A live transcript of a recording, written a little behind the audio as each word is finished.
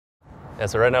Yeah,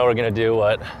 so right now we're gonna do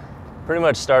what pretty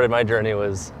much started my journey.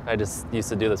 Was I just used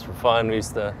to do this for fun. We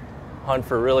used to hunt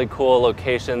for really cool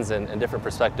locations and different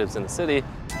perspectives in the city.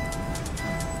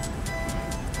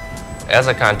 As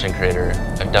a content creator,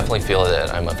 I definitely feel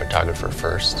that I'm a photographer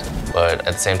first, but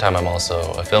at the same time I'm also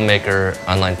a filmmaker,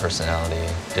 online personality,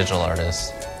 digital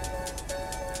artist.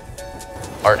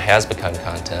 Art has become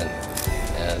content,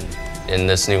 and in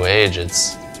this new age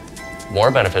it's more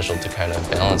beneficial to kind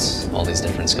of balance all these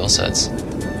different skill sets.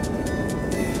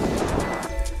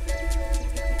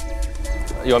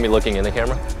 You want me looking in the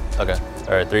camera? Okay.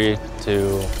 All right, 3,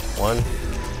 2, 1.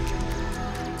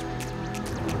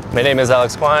 My name is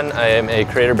Alex Qian. I am a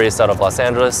creator based out of Los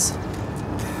Angeles.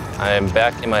 I am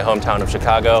back in my hometown of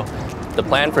Chicago. The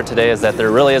plan for today is that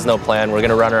there really is no plan. We're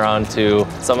gonna run around to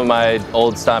some of my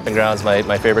old stomping grounds,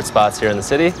 my favorite spots here in the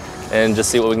city, and just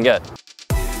see what we can get.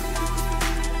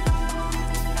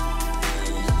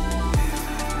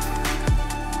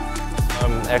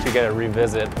 I'm actually gonna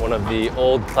revisit one of the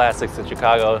old classics in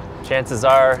Chicago. Chances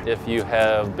are, if you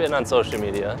have been on social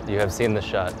media, you have seen this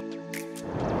shot.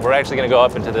 We're actually going to go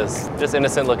up into this just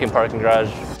innocent looking parking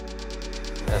garage.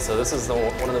 Yeah, so this is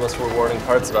one of the most rewarding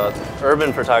parts about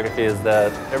urban photography, is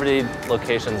that everyday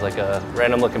locations like a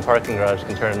random looking parking garage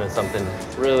can turn into something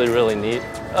really, really neat.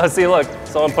 Oh, see, look,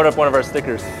 someone put up one of our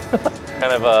stickers.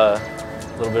 Kind of a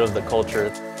little bit of the culture.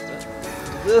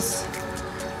 This,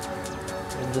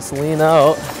 we'll just lean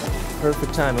out,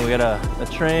 perfect timing. We got a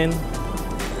train.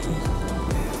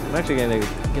 I'm actually going to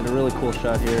get a really cool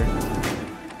shot here.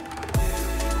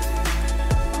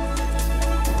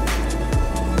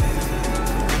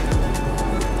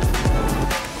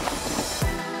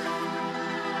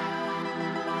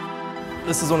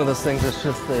 This is one of those things that's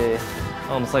just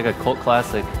almost like a cult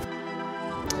classic.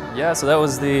 Yeah, so that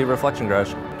was the Reflection Garage,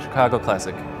 Chicago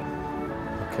classic.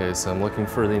 Okay, so I'm looking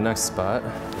for the next spot.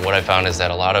 What I found is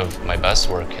that a lot of my best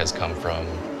work has come from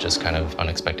just kind of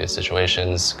unexpected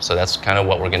situations. So that's kind of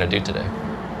what we're gonna do today.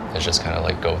 It's just kind of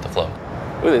like go with the flow.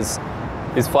 Ooh, these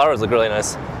flowers look really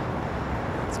nice.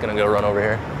 It's gonna go run over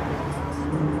here.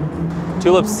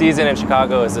 Tulip season in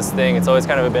Chicago is this thing. It's always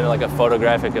kind of been like a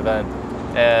photographic event.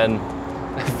 And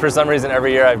for some reason,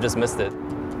 every year I've just missed it.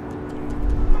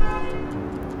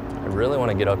 I really want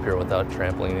to get up here without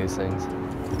trampling these things.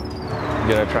 I'm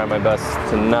gonna try my best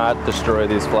to not destroy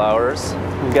these flowers.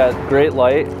 We've got great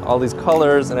light, all these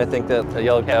colors, and I think that a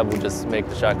yellow cab would just make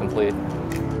the shot complete.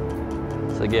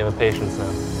 It's a game of patience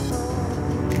now.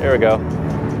 There we go.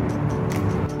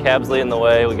 Cab's leading the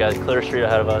way. We got a clear street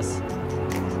ahead of us.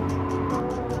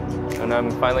 And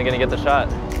I'm finally gonna get the shot.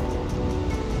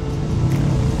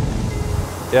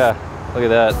 Yeah, look at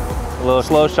that. A little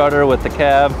slow shutter with the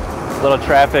cab, a little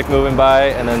traffic moving by,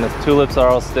 and then the tulips are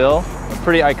all still. A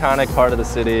pretty iconic part of the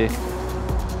city.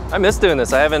 I miss doing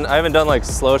this. I haven't done like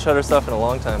slow shutter stuff in a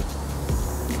long time.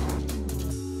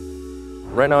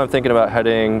 Right now I'm thinking about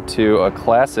heading to a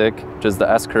classic, which is the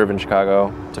S-curve in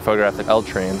Chicago, to photograph the L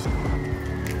train.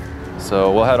 So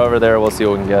we'll head over there, we'll see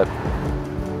what we can get.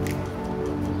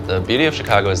 The beauty of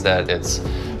Chicago is that it's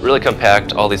really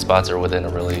compact. All these spots are within a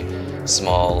really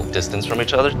small distance from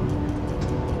each other.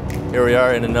 Here we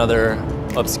are in another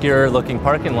obscure looking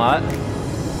parking lot,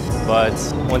 but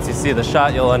once you see the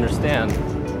shot, you'll understand.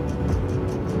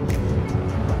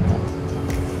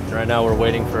 Right now we're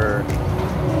waiting for,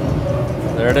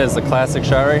 there it is, the classic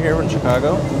shot right here in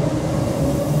Chicago.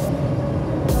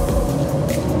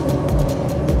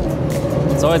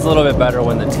 It's always a little bit better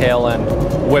when the tail end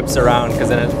whips around, because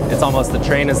then it's almost the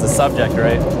train is the subject,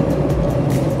 right?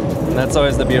 And that's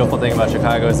always the beautiful thing about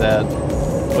Chicago, is that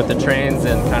with the trains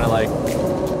and kind of like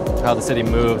how the city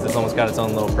moves, it's almost got its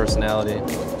own little personality.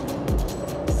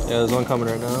 Yeah, there's one coming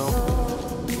right now.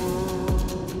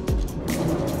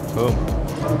 Boom.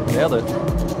 Nailed it.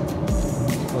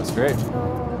 Looks great.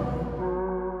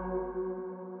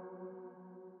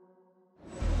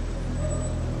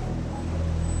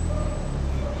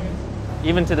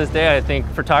 Even to this day, I think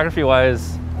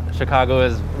photography-wise, Chicago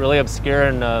is really obscure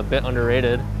and a bit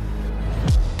underrated.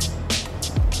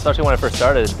 Especially when I first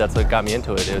started, that's what got me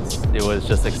into it. It was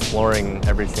just exploring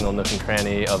every single nook and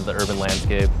cranny of the urban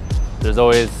landscape. There's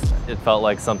always, it felt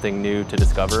like something new to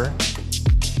discover.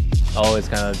 I always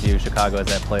kind of view Chicago as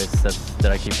that place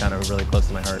that I keep kind of really close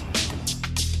to my heart.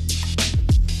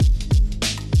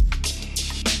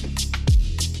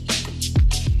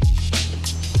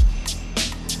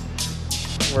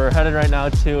 We're headed right now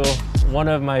to one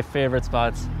of my favorite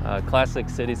spots, classic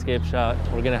cityscape shot.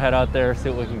 We're gonna head out there, see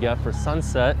what we can get for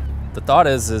sunset. The thought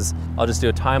is I'll just do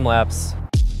a time lapse.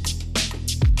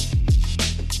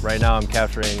 Right now I'm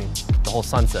capturing the whole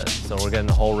sunset, so we're getting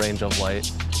a whole range of light.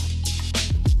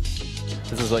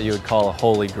 This is what you would call a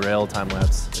holy grail time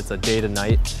lapse. It's a day to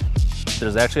night.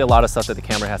 There's actually a lot of stuff that the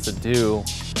camera has to do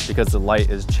because the light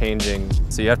is changing.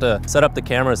 So you have to set up the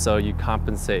camera so you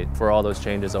compensate for all those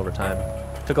changes over time.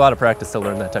 It took a lot of practice to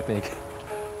learn that technique.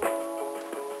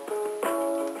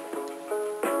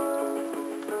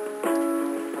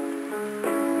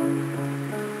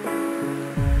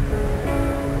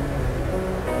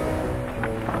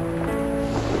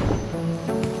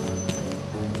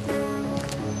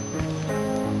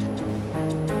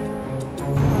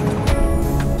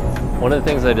 One of the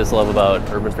things I just love about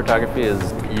urban photography is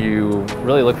you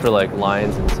really look for like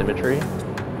lines and symmetry.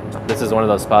 This is one of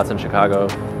those spots in Chicago,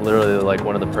 literally like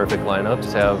one of the perfect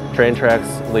lineups to have train tracks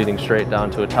leading straight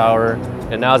down to a tower.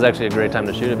 And now is actually a great time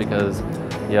to shoot it because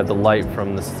you have the light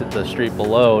from the street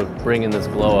below bringing this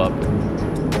glow up.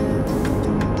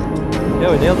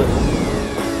 Yeah, we nailed it.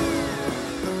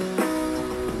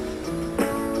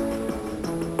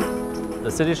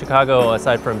 The city of Chicago,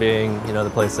 aside from being, the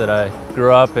place that I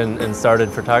grew up and started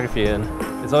photography in,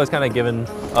 it's always kind of given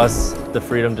us the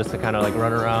freedom just to kind of like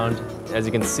run around. As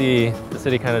you can see, the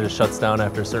city kind of just shuts down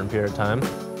after a certain period of time.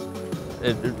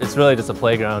 It's really just a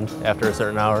playground after a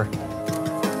certain hour.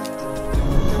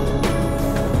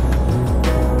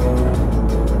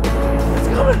 It's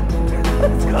coming!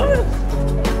 It's coming!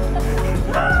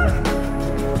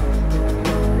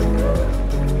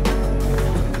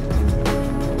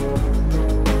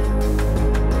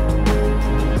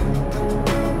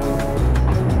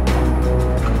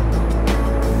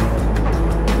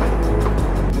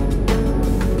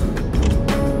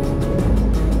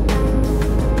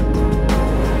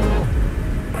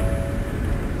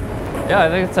 Yeah, I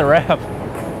think it's a wrap.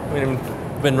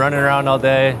 We've been running around all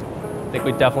day. I think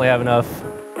we definitely have enough.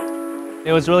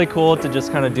 It was really cool to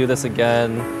just kind of do this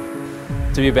again,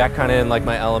 to be back kind of in like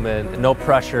my element. No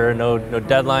pressure, no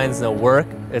deadlines, no work.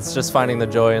 It's just finding the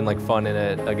joy and like fun in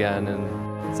it again.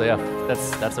 And so yeah,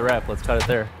 that's a wrap. Let's cut it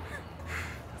there.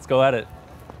 Let's go at it.